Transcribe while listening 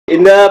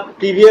In the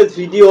previous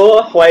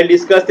video, while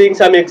discussing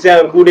some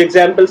good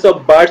examples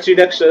of Birch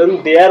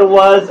reduction, there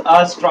was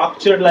a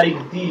structure like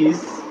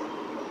this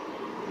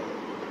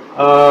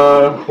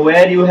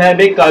where you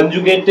have a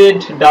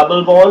conjugated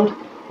double bond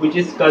which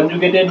is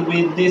conjugated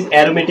with this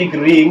aromatic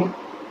ring,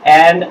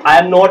 and I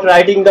am not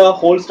writing the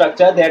whole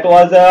structure. That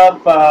was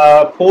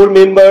a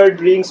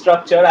four-membered ring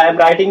structure. I am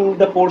writing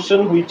the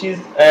portion which is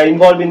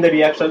involved in the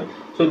reaction.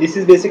 So this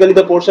is basically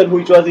the portion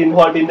which was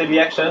involved in the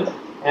reaction.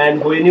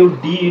 And when you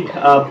did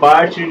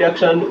Birch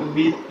reduction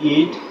with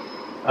it,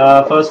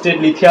 first step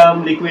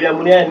lithium liquid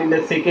ammonia, and in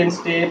the second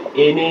step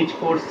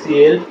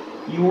NH4Cl,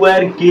 you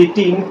are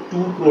getting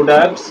two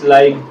products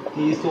like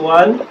this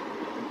one,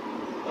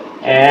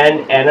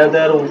 and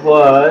another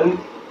one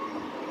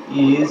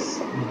is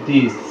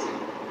this.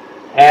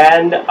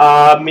 And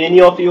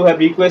many of you have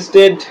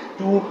requested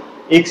to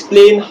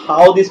explain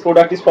how this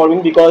product is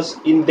forming, because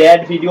in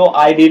that video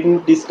I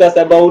didn't discuss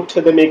about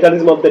the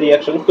mechanism of the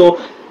reaction.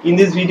 So in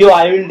this video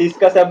I will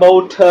discuss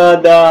about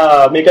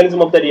the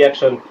mechanism of the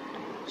reaction.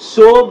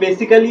 So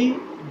basically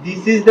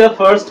this is the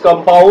first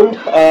compound.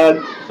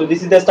 So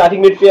this is the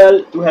starting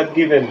material you have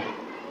given.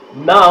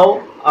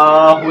 Now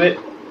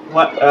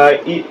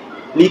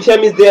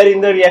lithium is there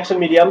in the reaction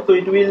medium, so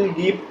it will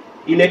give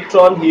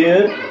electron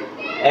here,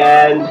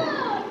 and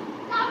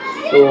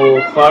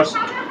so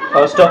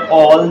first of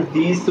all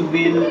this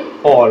will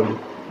form,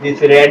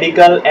 this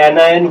radical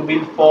anion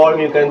will form.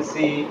 You can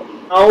see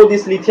now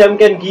this lithium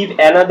can give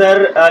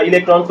another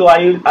electron, so I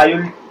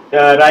will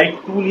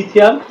write 2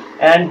 lithium,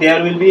 and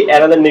there will be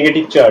another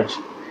negative charge.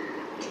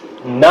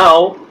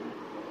 Now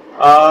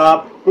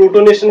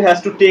protonation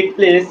has to take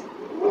place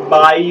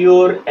by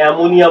your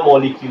ammonia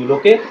molecule.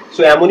 Okay,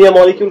 so ammonia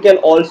molecule can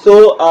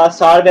also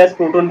serve as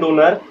proton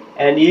donor,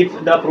 and if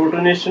the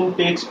protonation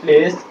takes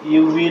place,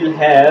 you will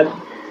have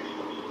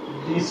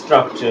this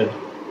structure.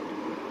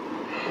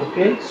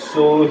 Okay,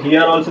 so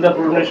here also the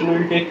protonation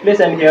will take place,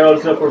 and here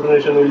also the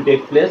protonation will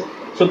take place.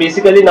 So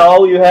basically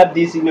now you have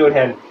this in your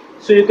hand.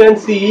 So you can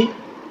see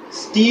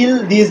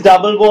still these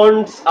double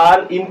bonds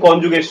are in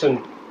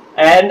conjugation.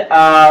 And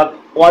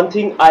one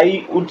thing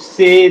I would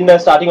say in the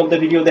starting of the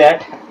video,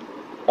 that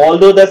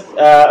although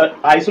the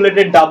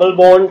isolated double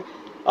bond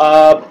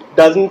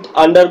doesn't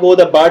undergo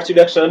the Birch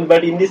reduction,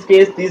 but in this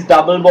case this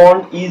double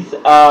bond is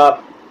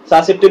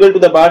susceptible to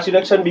the Birch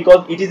reduction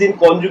because it is in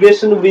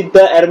conjugation with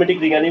the aromatic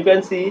ring. And you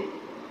can see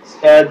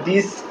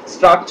this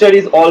structure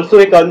is also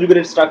a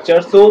conjugated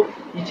structure, so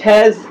it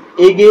has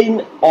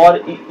again, or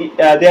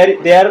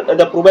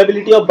the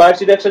probability of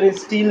Birch reduction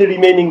is still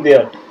remaining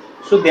there.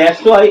 So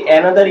that's why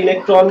another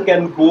electron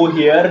can go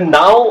here.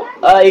 Now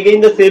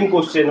again the same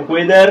question,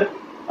 whether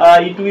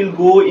it will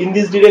go in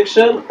this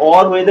direction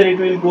or whether it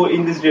will go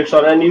in this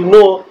direction. And you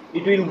know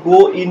it will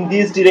go in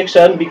this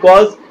direction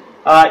because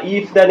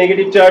if the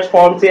negative charge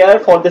forms here,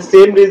 for the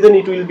same reason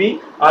it will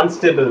be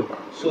unstable.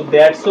 So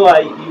that's why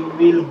you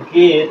will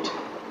get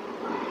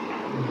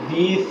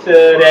this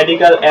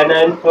radical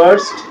anion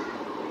first.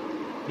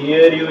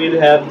 Here you will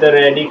have the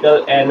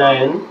radical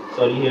anion,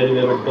 sorry, here you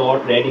have a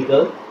dot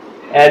radical,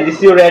 and this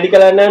is your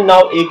radical anion.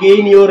 Now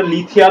again your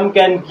lithium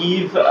can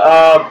give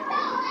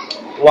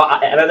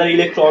another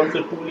electron,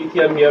 so 2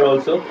 lithium here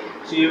also,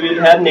 so you will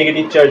have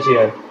negative charge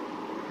here.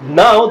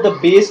 Now the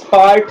best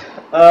part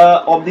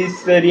of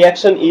this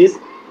reaction is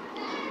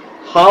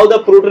how the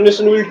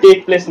protonation will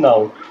take place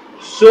now.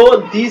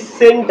 So this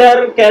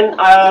center can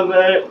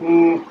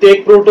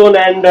take proton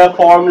and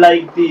form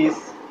like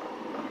this.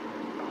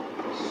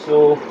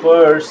 So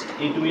first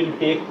it will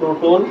take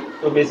proton,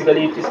 so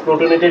basically it is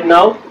protonated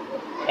now,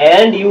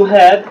 and you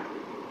have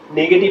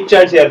negative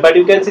charge here, but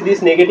you can see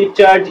this negative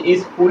charge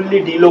is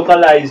fully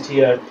delocalized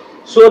here.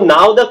 So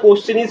now the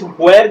question is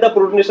where the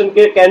protonation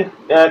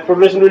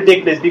protonation will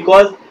take place,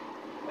 because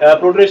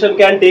protonation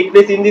can take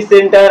place in the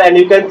center, and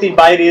you can see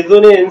by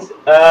resonance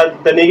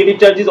the negative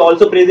charge is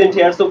also present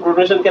here, so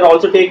protonation can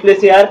also take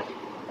place here,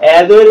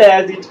 as well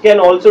as it can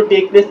also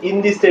take place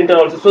in this center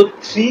also. So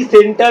 3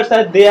 centers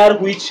are there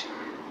which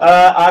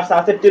are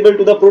susceptible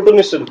to the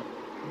protonation,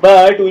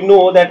 but we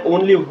know that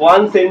only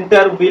one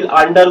center will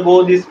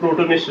undergo this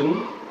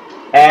protonation.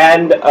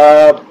 And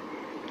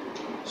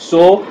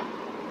so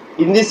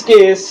in this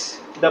case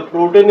the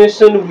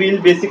protonation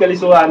will basically,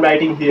 so I am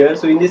writing here,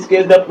 so in this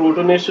case the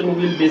protonation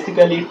will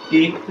basically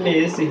take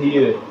place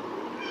here.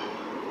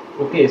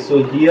 Okay,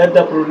 so here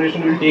the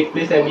protonation will take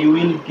place and you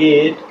will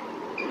get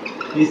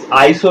this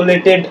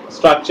isolated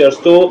structure.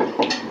 So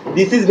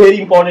this is very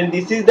important.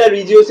 This is the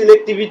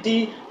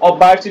regioselectivity of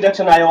Birch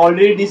reduction. I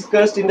already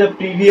discussed in the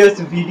previous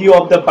video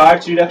of the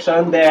Birch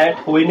reduction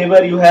that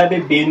whenever you have a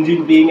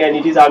benzene ring and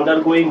it is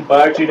undergoing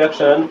Birch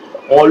reduction,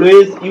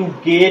 always you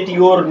get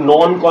your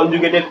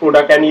non-conjugated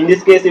product, and in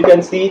this case you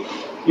can see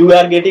you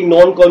are getting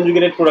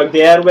non-conjugated product.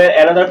 There were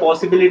another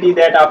possibility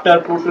that after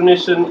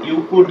protonation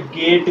you could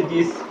get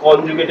this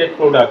conjugated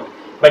product,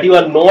 but you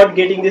are not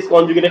getting this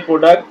conjugated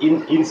product.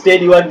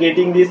 Instead you are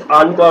getting this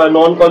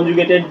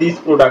non-conjugated this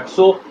product.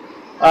 So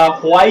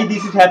why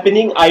this is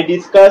happening I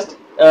discussed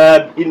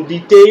in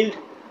detail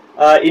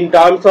in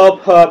terms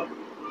of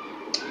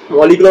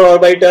molecular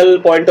orbital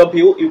point of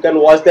view, you can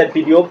watch that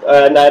video,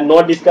 and I am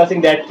not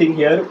discussing that thing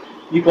here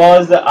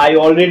because I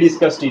already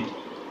discussed it.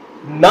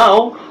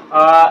 Now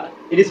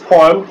it is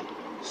formed.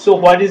 So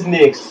what is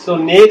next? So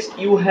next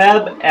you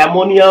have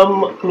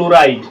ammonium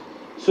chloride.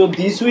 So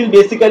this will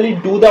basically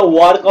do the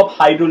work of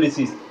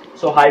hydrolysis.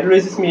 So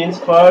hydrolysis means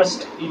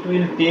first it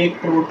will take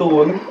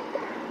proton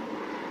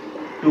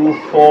to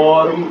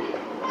form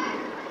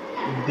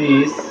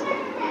this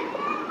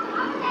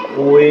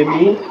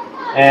OMe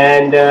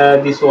and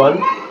this one.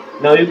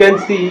 Now you can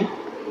see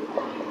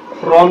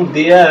from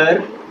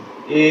there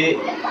a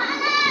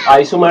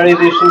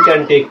isomerization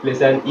can take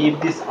place, and if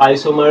this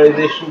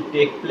isomerization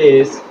take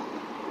place,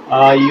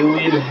 you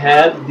will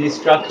have this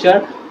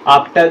structure.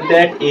 After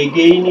that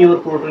again your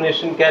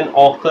protonation can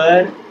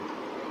occur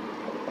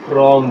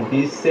from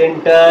this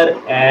center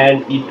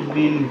and it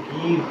will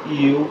give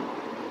you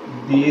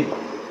this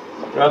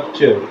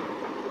structure.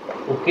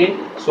 Okay,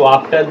 so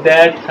after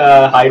that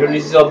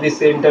hydrolysis of this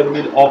center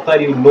will occur.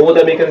 You know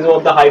the mechanism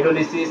of the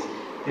hydrolysis.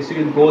 This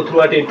will go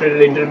through a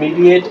tetrahedral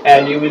intermediate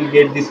and you will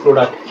get this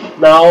product.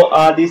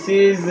 Now this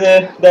is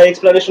the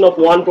explanation of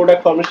one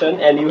product formation,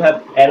 and you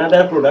have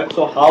another product.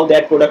 So how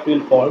that product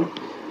will form.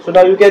 So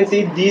now you can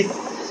see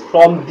this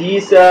from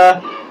this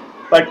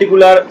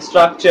particular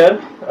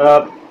structure,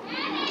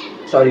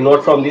 sorry,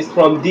 not from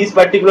this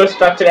particular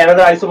structure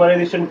another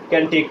isomerization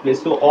can take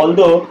place. So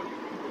although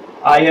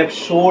I have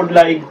showed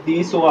like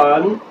this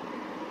one,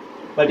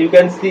 but you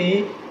can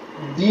see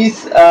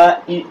this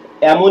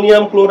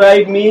ammonium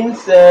chloride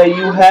means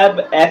you have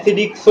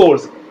acidic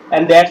source,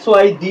 and that's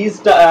why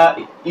these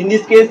in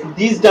this case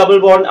this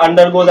double bond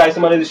undergoes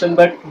isomerization,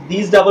 but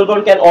this double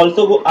bond can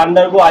also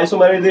undergo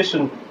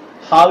isomerization.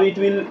 How it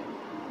will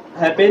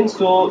happen?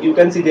 So you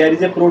can see there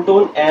is a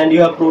proton and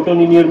you have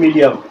proton in your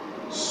medium.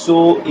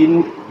 So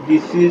in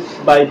this is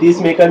by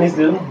this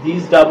mechanism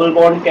this double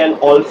bond can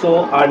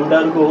also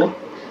undergo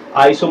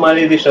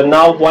isomerization.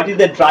 Now what is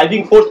the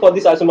driving force for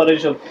this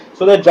isomerization?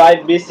 So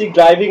the basic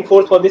driving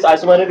force for this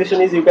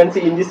isomerization is, you can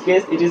see in this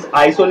case it is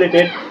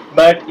isolated,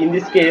 but in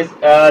this case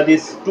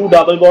these two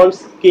double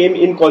bonds came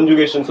in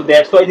conjugation, so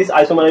that's why this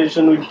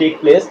isomerization will take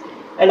place.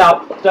 And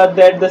after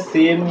that the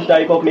same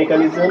type of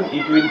mechanism,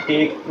 it will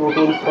take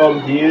proton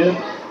from here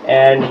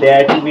and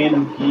that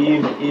will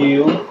give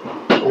you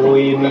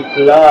OMe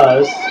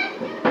plus,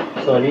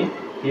 sorry,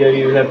 here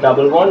you have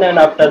double bond, and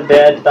after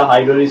that the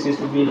hydrolysis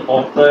will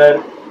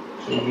occur.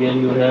 So here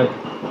you have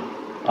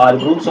R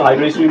group, so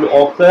hydrolysis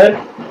will occur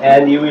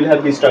and you will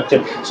have this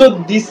structure. So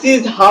this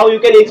is how you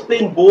can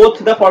explain both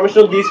the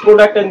formation of this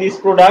product and this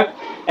product.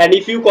 And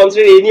if you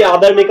consider any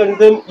other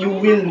mechanism, you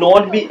will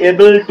not be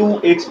able to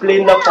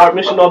explain the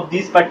formation of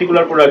this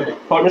particular product.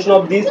 Formation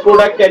of this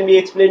product can be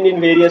explained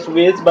in various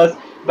ways, but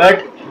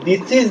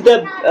this is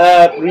the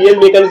real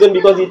mechanism,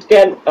 because it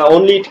can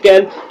only it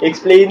can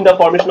explain the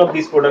formation of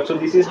this product. So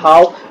this is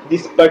how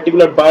this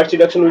particular Birch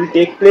reduction will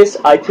take place.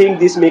 I think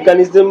this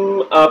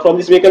mechanism, from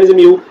this mechanism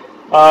you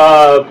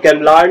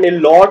can learn a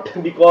lot,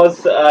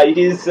 because it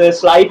is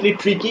slightly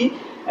tricky,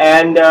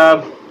 and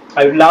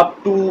I would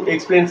love to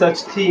explain such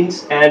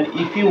things. And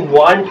if you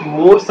want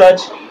more such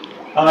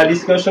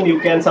discussion, you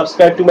can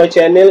subscribe to my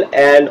channel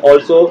and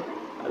also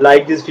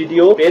like this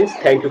video. Friends,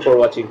 thank you for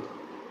watching.